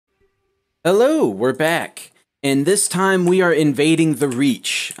Hello, we're back. And this time we are invading the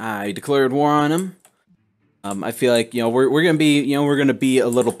Reach. I declared war on them. I feel like, we're gonna be, we're gonna be a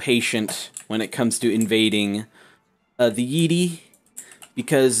little patient when it comes to invading the Yeeti,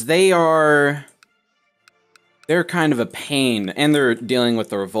 because they're kind of a pain, and they're dealing with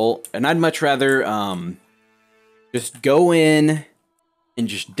the revolt, and I'd much rather just go in and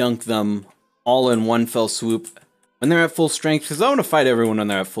just dunk them all in one fell swoop when they're at full strength, because I want to fight everyone when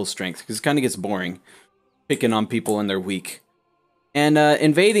they're at full strength, because it kind of gets boring picking on people when they're weak. And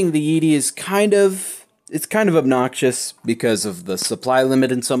invading the Yeeti is it's kind of obnoxious because of the supply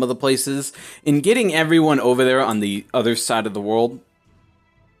limit in some of the places, and getting everyone over there on the other side of the world.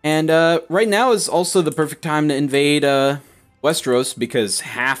 And right now is also the perfect time to invade Westeros, because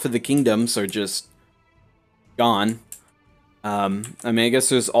half of the kingdoms are just gone. I mean, I guess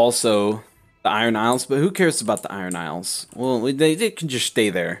there's also the Iron Isles, but who cares about the Iron Isles? Well, they can just stay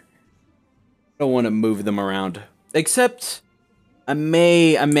there. I don't want to move them around. Except, I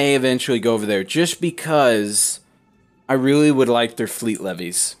may eventually go over there, just because I really would like their fleet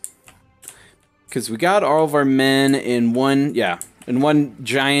levies. Because we got all of our men in one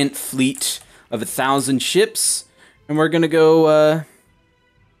giant fleet of 1,000 ships, and we're gonna go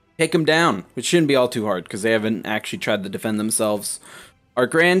take them down, which shouldn't be all too hard, because they haven't actually tried to defend themselves. Our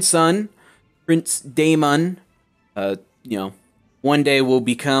grandson, Prince Daemon, one day will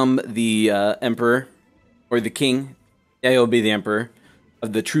become the emperor, or the king. Yeah, he'll be the emperor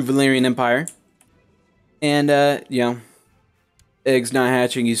of the true Valyrian Empire. And, eggs not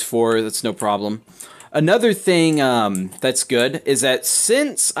hatching, he's 4, that's no problem. Another thing that's good is that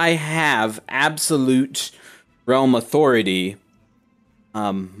since I have absolute realm authority,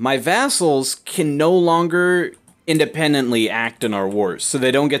 my vassals can no longer independently act in our wars, so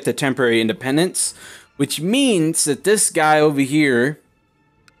they don't get the temporary independence, which means that this guy over here,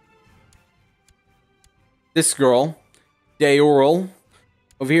 this girl, Daoral,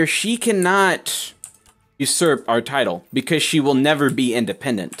 over here, she cannot usurp our title, because she will never be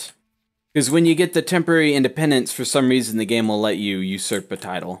independent. Because when you get the temporary independence, for some reason the game will let you usurp a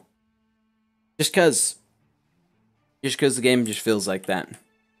title. Just because the game just feels like that.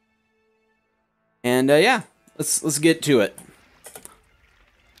 And yeah, let's get to it.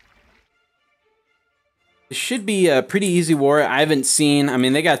 It should be a pretty easy war. I haven't seen, I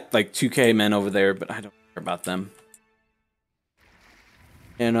mean, they got like 2k men over there, but I don't care about them.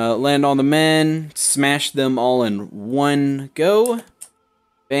 And land on the men, smash them all in one go.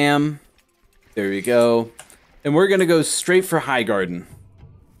 Bam. There we go. And we're gonna go straight for Highgarden.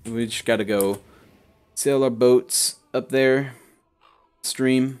 We just gotta go sail our boats up there.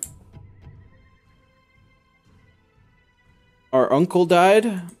 Stream. Our uncle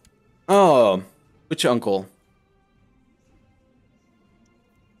died? Oh, which uncle?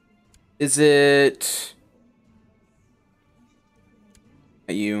 Is it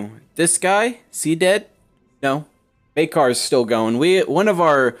you? This guy? Is he dead? No. Makar's still going. One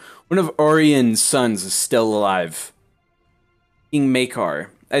of Orion's sons is still alive. King Makar.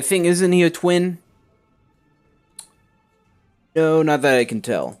 I think, isn't he a twin? No, not that I can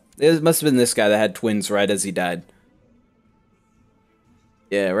tell. It must have been this guy that had twins right as he died.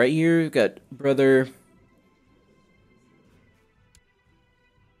 Yeah, right here we've got brother.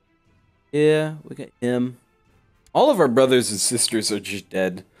 Yeah, we got him. All of our brothers and sisters are just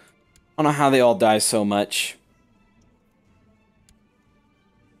dead. I don't know how they all die so much.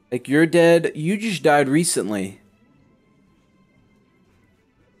 Like, you're dead. You just died recently.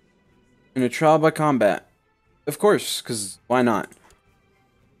 In a trial by combat. Of course, because why not?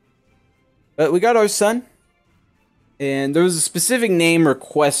 But we got our son. And there was a specific name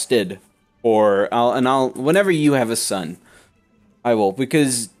requested for... whenever you have a son, I will.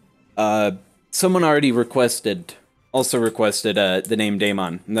 Because someone already also requested the name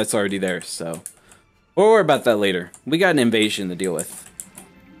Daemon. And that's already there, so... We'll worry about that later. We got an invasion to deal with.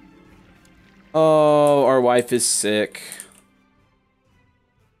 Oh, our wife is sick.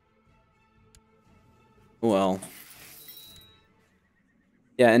 Well.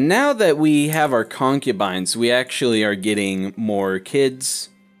 Yeah, and now that we have our concubines, we actually are getting more kids.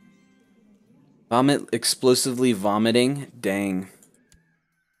 Explosively vomiting? Dang.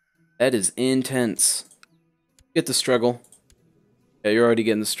 That is intense. Get the struggle. Yeah, you're already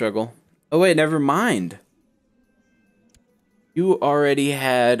getting the struggle. Oh wait, never mind. You already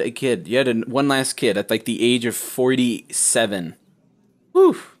had a kid. You had one last kid at like the age of 47.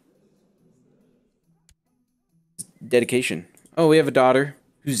 Whew. Dedication. Oh, we have a daughter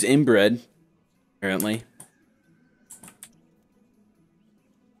who's inbred, apparently.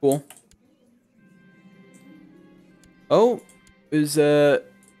 Cool. Oh, is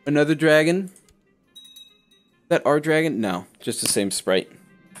Another dragon? Is that our dragon? No, just the same sprite.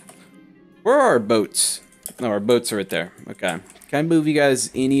 Where are our boats? No, our boats are right there. Okay. Can I move you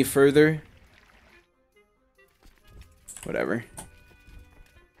guys any further? Whatever.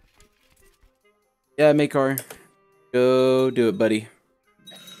 Yeah, Makar. Go do it, buddy.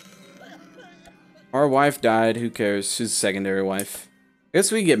 Our wife died. Who cares? She's a secondary wife. I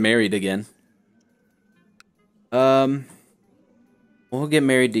guess we can get married again. We'll get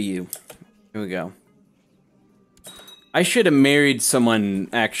married to you. Here we go. I should have married someone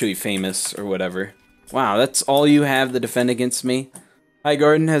actually famous or whatever. Wow, that's all you have to defend against me? High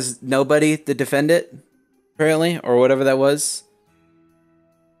Garden has nobody to defend it? Apparently, or whatever that was.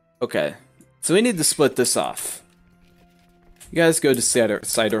 Okay, so we need to split this off. You guys go to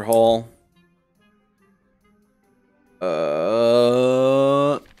Cider Hall.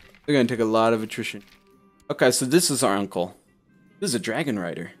 They're gonna take a lot of attrition. Okay, so this is our uncle. This is a dragon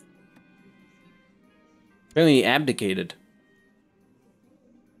rider. Apparently he abdicated.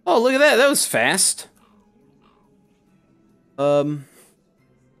 Oh, look at that. That was fast.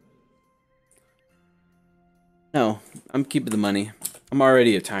 No, I'm keeping the money. I'm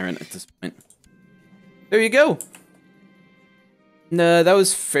already a tyrant at this point. There you go. No, that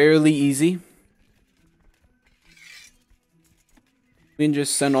was fairly easy. We can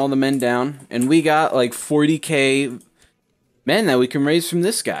just send all the men down. And we got like 40k men that we can raise from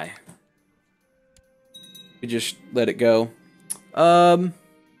this guy. We just let it go. No,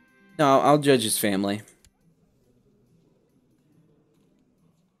 I'll judge his family.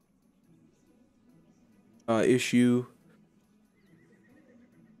 Issue.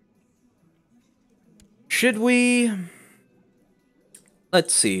 Should we?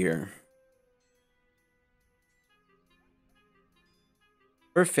 Let's see here.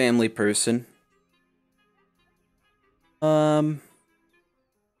 We're a family person. Is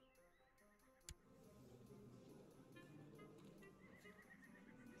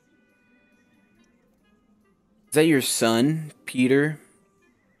that your son, Peter?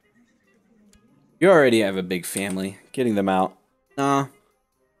 You already have a big family. Getting them out. Nah.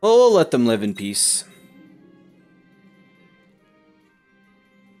 We'll let them live in peace.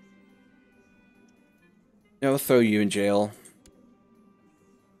 Yeah, we'll throw you in jail.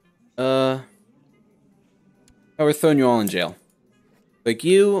 Oh, we're throwing you all in jail. Like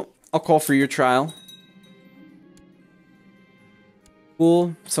you, I'll call for your trial.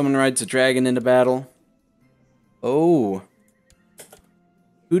 Cool. Someone rides a dragon into battle. Oh.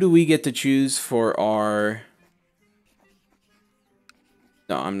 Who do we get to choose for our...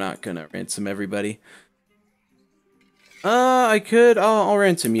 No, I'm not gonna ransom everybody. I could. I'll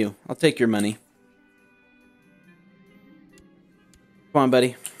ransom you. I'll take your money. Come on,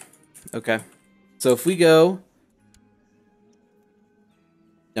 buddy. Okay. So if we go...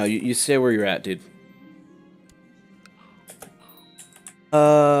 No, you stay where you're at, dude.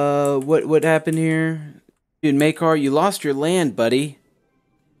 What happened here? Dude, Makar, you lost your land, buddy.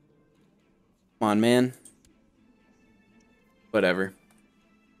 Come on, man. Whatever.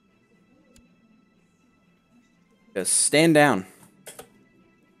 Just stand down.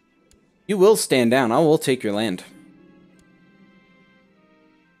 You will stand down. I will take your land.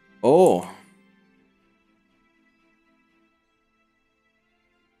 Oh.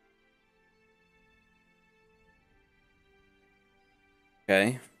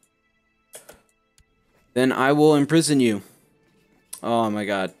 Okay. Then I will imprison you. Oh my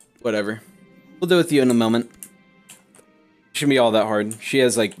god. Whatever. We'll do it with you in a moment. Shouldn't be all that hard. She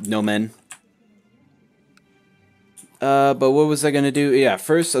has, like, no men. But what was I gonna do? Yeah,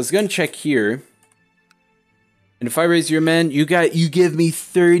 first, I was gonna check here. And if I raise your men, you give me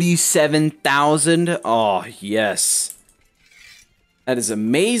 37,000. Oh, yes. That is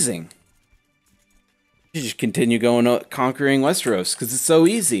amazing. You just continue going conquering Westeros, because it's so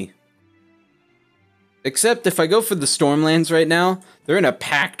easy. Except if I go for the Stormlands right now, they're in a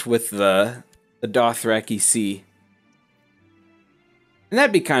pact with the Dothraki Sea. And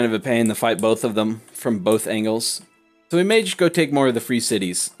that'd be kind of a pain to fight both of them from both angles. So we may just go take more of the free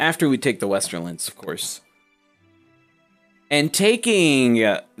cities, after we take the Westerlands, of course. And taking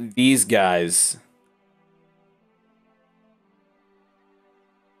these guys...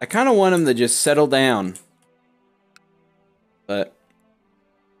 I kind of want them to just settle down. But...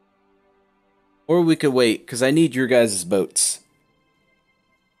 Or we could wait, because I need your guys' boats.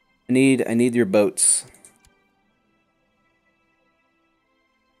 I need your boats.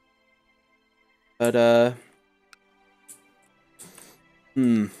 But, I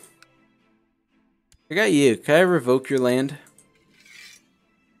got you. Can I revoke your land?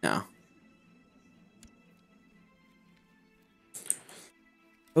 No.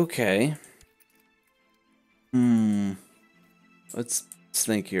 Okay. Let's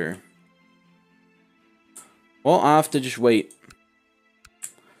think here. Well, I'll have to just wait.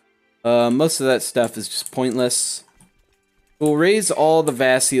 Most of that stuff is just pointless. We'll raise all the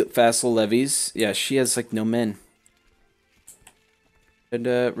vassal levies. Yeah, she has, like, no men. And,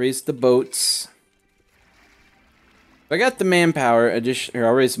 raise the boats. If I got the manpower, here,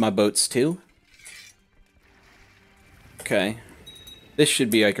 I'll raise my boats, too. Okay. This should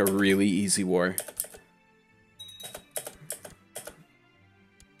be, like, a really easy war.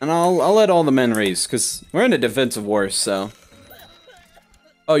 And I'll let all the men raise, because we're in a defensive war, so...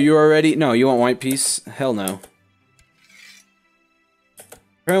 Oh, you already? No, you want white peace? Hell no.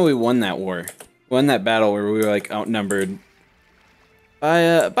 Apparently we won that war. Won that battle where we were, like, outnumbered.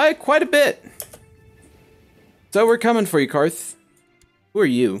 By quite a bit. So we're coming for you, Karth. Who are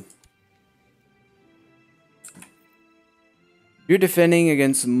you? You're defending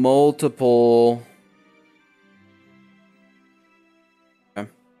against multiple... Okay.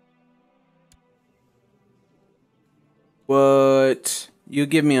 What? You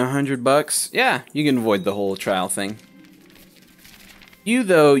give me $100? Yeah, you can avoid the whole trial thing. You,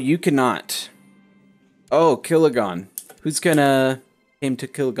 though, you cannot. Oh, Killagon. Who's gonna aim to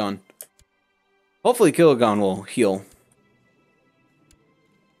Killagon? Hopefully Killagon will heal.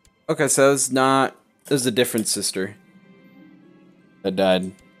 Okay, so it's not... There's a different sister that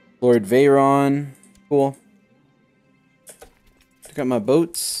died. Lord Veyron. Cool. Took out my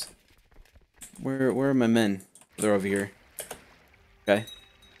boats. Where are my men? They're over here. Okay.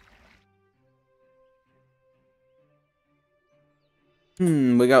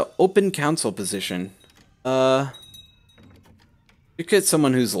 We got open council position. You get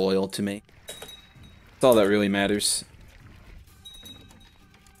someone who's loyal to me. That's all that really matters.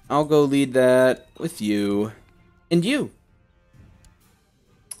 I'll go lead that with you. And you.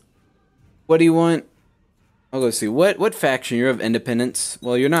 What do you want? I'll go see. What faction? You're of independence?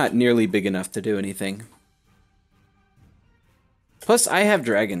 Well, you're not nearly big enough to do anything. Plus, I have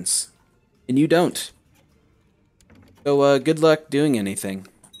dragons. And you don't. So, good luck doing anything.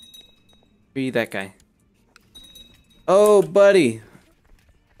 Be that guy. Oh, buddy.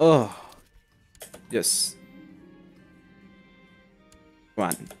 Oh. Yes. Come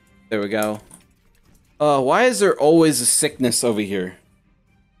on. There we go. Why is there always a sickness over here?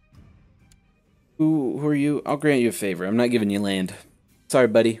 Who are you? I'll grant you a favor. I'm not giving you land. Sorry,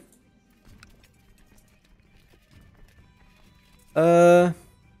 buddy. Then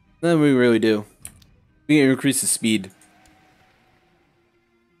we really do. We can increase the speed.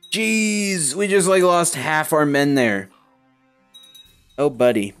 Jeez, we just like lost half our men there. Oh,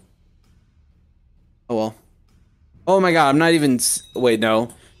 buddy. Oh, well. Oh my god, I'm not even... Wait, no.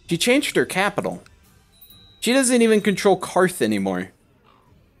 She changed her capital. She doesn't even control Karth anymore.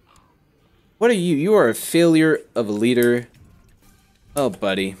 What are you? You are a failure of a leader. Oh,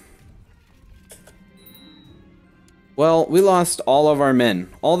 buddy. Well, we lost all of our men.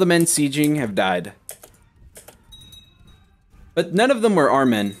 All the men sieging have died. But none of them were our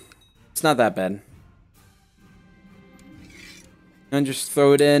men. It's not that bad. And just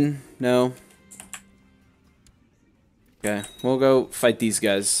throw it in. No. Okay, we'll go fight these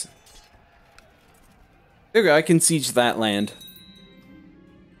guys. There we go, I can siege that land.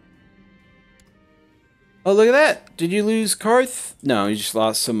 Oh, look at that! Did you lose Karth? No, you just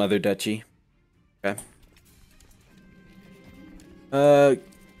lost some other duchy. Okay.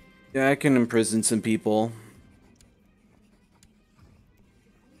 Yeah, I can imprison some people.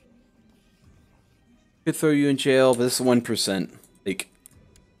 Could throw you in jail, but this is 1%. Like,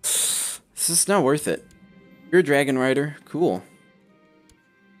 this is not worth it. You're a dragon rider? Cool.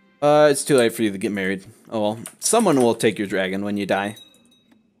 It's too late for you to get married. Oh well. Someone will take your dragon when you die.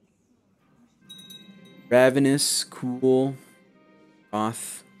 Ravenous, cool.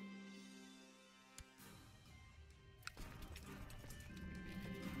 Goth.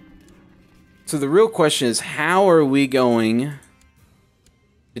 So the real question is, how are we going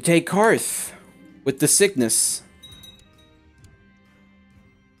to take Karth with the sickness?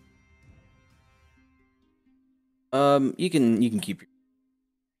 You can keep your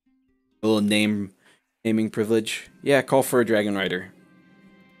little naming privilege. Yeah, call for a dragon rider.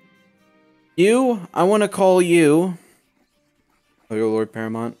 You, I want to call you. Oh, your Lord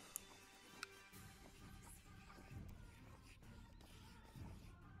Paramount.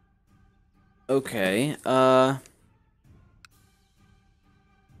 Okay, can't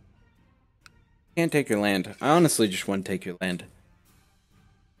take your land. I honestly just want to take your land.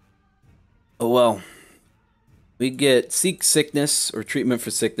 Oh well. We get seek sickness or treatment for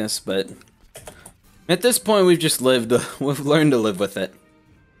sickness, but at this point we've just lived. We've learned to live with it.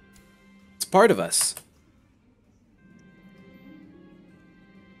 part of us.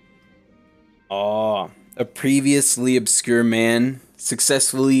 Oh, a previously obscure man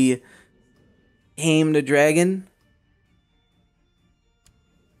successfully tamed a dragon?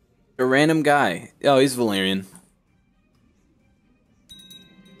 A random guy. Oh, he's Valerian.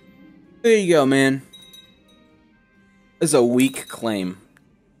 There you go, man. That's a weak claim.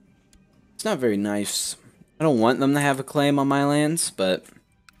 It's not very nice. I don't want them to have a claim on my lands, but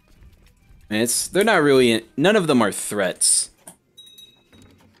they're not really. None of them are threats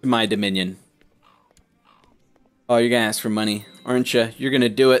to my dominion. Oh, you're gonna ask for money, aren't you? You're gonna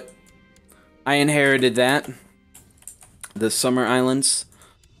do it. I inherited that. The Summer Islands.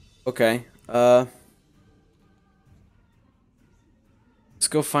 Okay. Let's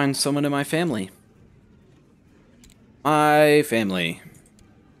go find someone in my family. My family.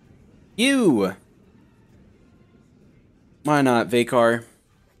 You! Why not, Vakar?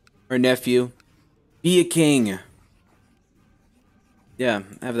 Our nephew. Be a king. Yeah,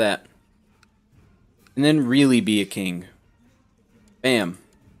 have that. And then really be a king. Bam.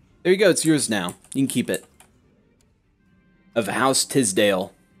 There you go, it's yours now. You can keep it. Of House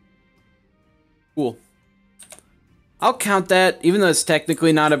Tisdale. Cool. I'll count that, even though it's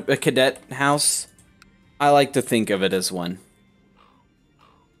technically not a cadet house. I like to think of it as one.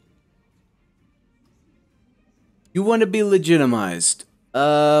 You want to be legitimized.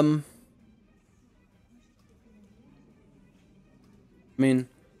 I mean,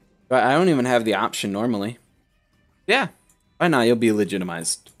 I don't even have the option normally. Yeah, why not? You'll be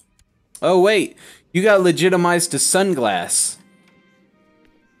legitimized. Oh, wait. You got legitimized to Sunglass.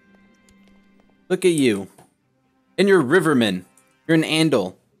 Look at you. And you're Riverman. You're an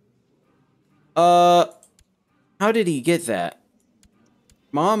Andal. How did he get that?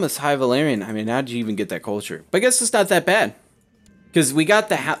 Mom is High Valerian. I mean, how did you even get that culture? But I guess it's not that bad. Because we got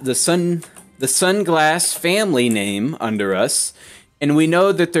the Sunglass family name under us. And we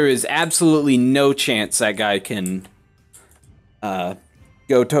know that there is absolutely no chance that guy can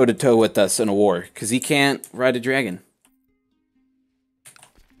go toe-to-toe with us in a war. Because he can't ride a dragon.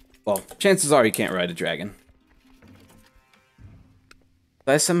 Well, chances are he can't ride a dragon.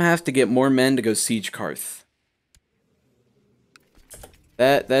 I somehow have to get more men to go siege Karth.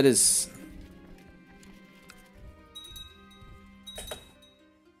 That is...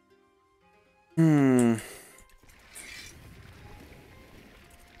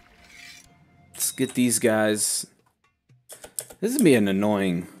 Let's get these guys. This is gonna be an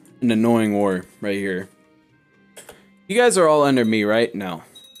annoying war right here. You guys are all under me, right? No.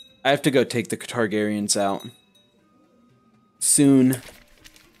 I have to go take the Targaryens out. Soon.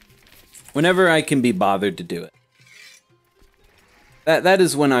 Whenever I can be bothered to do it. That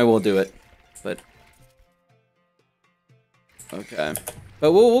is when I will do it. But okay.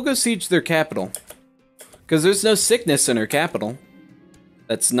 But we'll go siege their capital. Because there's no sickness in her capital.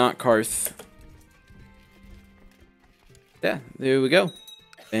 That's not Karth. Yeah, there we go.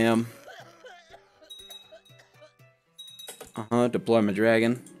 Bam. Deploy my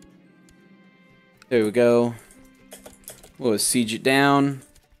dragon. There we go. We'll siege it down.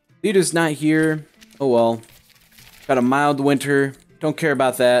 Leader's not here. Oh well. Got a mild winter. Don't care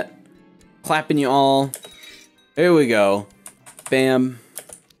about that. Clapping you all. There we go. Bam.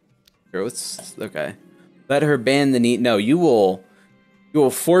 Okay. Let her ban the need. No, you will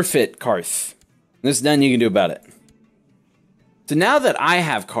forfeit Karth. There's nothing you can do about it. So now that I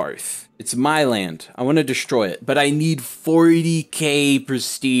have Karth, it's my land. I want to destroy it, but I need 40k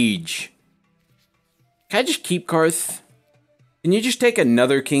prestige. Can I just keep Karth? Can you just take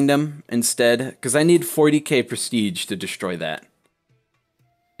another kingdom instead? Because I need 40k prestige to destroy that.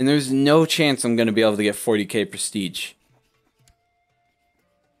 And there's no chance I'm going to be able to get 40k prestige.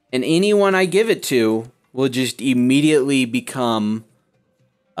 And anyone I give it to will just immediately become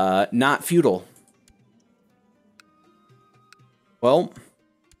not feudal. Well,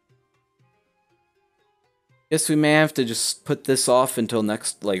 guess we may have to just put this off until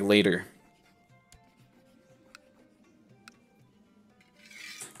next, later.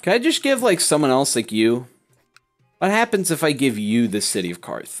 Can I just give, someone else like you? What happens if I give you the city of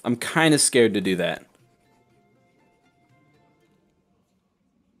Karth? I'm kind of scared to do that.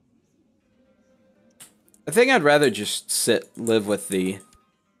 I think I'd rather just live with the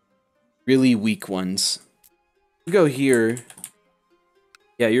really weak ones. You go here.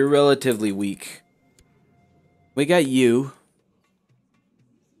 Yeah, you're relatively weak. We got you.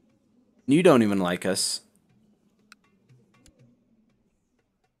 You don't even like us.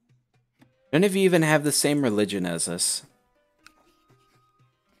 None of you even have the same religion as us.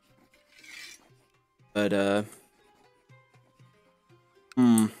 But,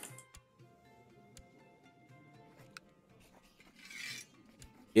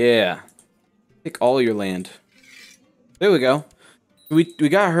 Yeah. Take all your land. There we go. We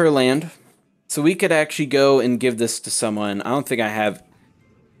got her land. So we could actually go and give this to someone. I don't think I have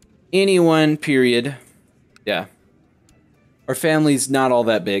anyone, period. Yeah. Our family's not all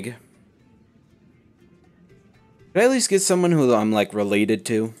that big. Could I at least get someone who I'm, like, related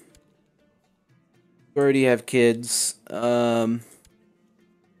to? You already have kids. You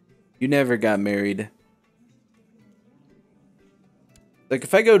never got married. Like,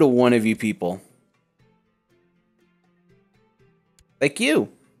 if I go to one of you people. Like you.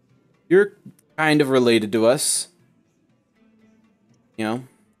 You're kind of related to us. You know?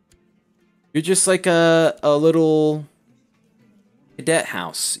 You're just like a little cadet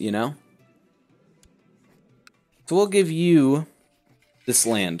house, you know? So we'll give you this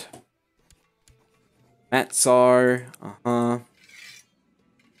land. Matsar,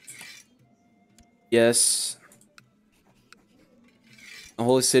 Yes. The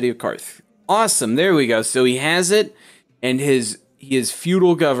holy city of Karth. Awesome, there we go. So he has it, and he is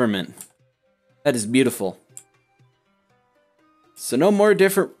feudal government. That is beautiful. So no more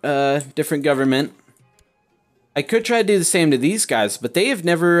different government. I could try to do the same to these guys, but they have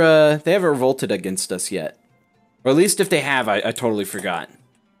never they haven't revolted against us yet. Or at least if they have, I totally forgot.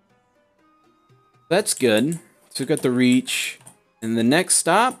 That's good. So we've got the reach. And the next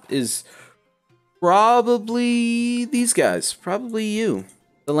stop is probably these guys. Probably you.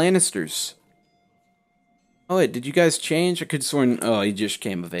 The Lannisters. Oh wait, did you guys change? I could have sworn, oh, he just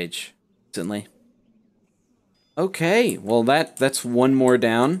came of age recently. Okay, well that's one more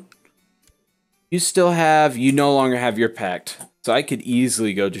down. You no longer have your pact. So I could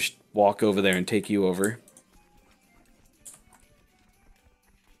easily go just walk over there and take you over.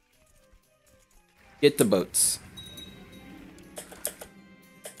 Get the boats.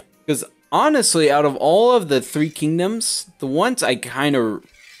 Because honestly, out of all of the 3 kingdoms, the ones I kind of...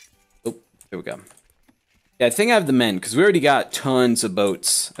 Oh, there we go. Yeah, I think I have the men, because we already got tons of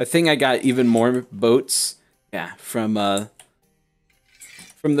boats. I think I got even more boats. Yeah, from the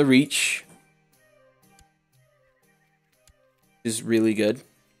Reach. Is really good.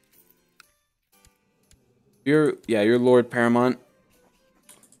 You're Lord Paramount.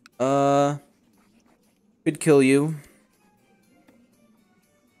 Could kill you.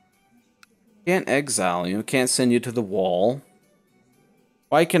 Can't exile you. Can't send you to the wall.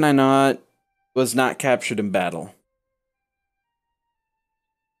 Why can I not... Was not captured in battle.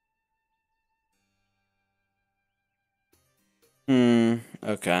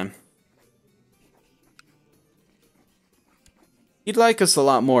 Okay. He'd like us a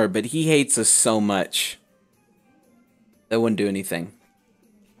lot more, but he hates us so much. That wouldn't do anything.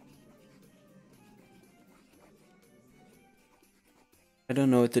 I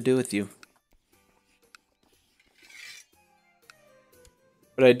don't know what to do with you.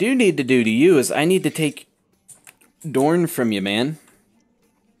 What I do need to do to you is I need to take Dorne from you, man.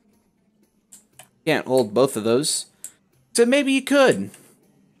 Can't hold both of those. So maybe you could.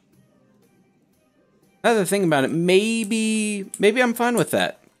 Another thing about it, maybe I'm fine with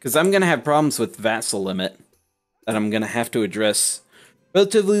that. Because I'm going to have problems with vassal limit that I'm going to have to address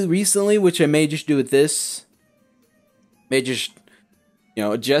relatively recently, which I may just do with this. May just,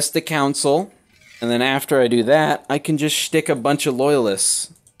 adjust the council. And then after I do that, I can just stick a bunch of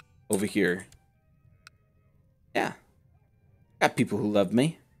loyalists over here. Yeah. Got people who love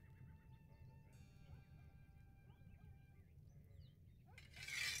me.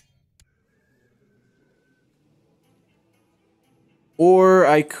 Or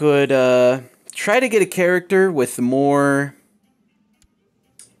I could try to get a character with more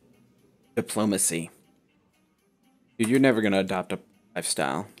diplomacy. Dude, you're never going to adopt a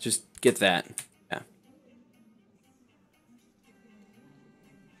lifestyle. Just get that. Yeah.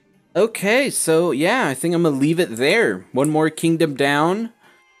 Okay, so yeah, I think I'm going to leave it there. One more kingdom down.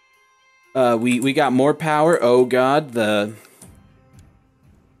 We got more power. Oh god, the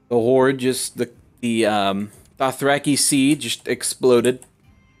horde just the Dothraki Sea just exploded.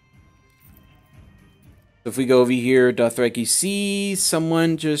 So if we go over here, Dothraki Sea,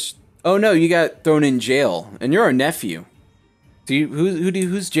 someone just... Oh no, you got thrown in jail, and you're our nephew. So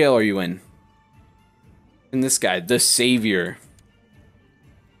whose jail are you in? And this guy, the Savior.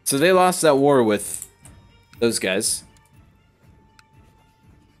 So they lost that war with those guys.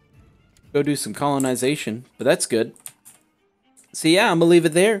 Go do some colonization, but that's good. So yeah, I'm gonna leave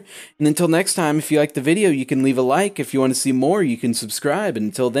it there. And until next time, if you like the video, you can leave a like. If you want to see more, you can subscribe. And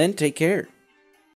until then, take care.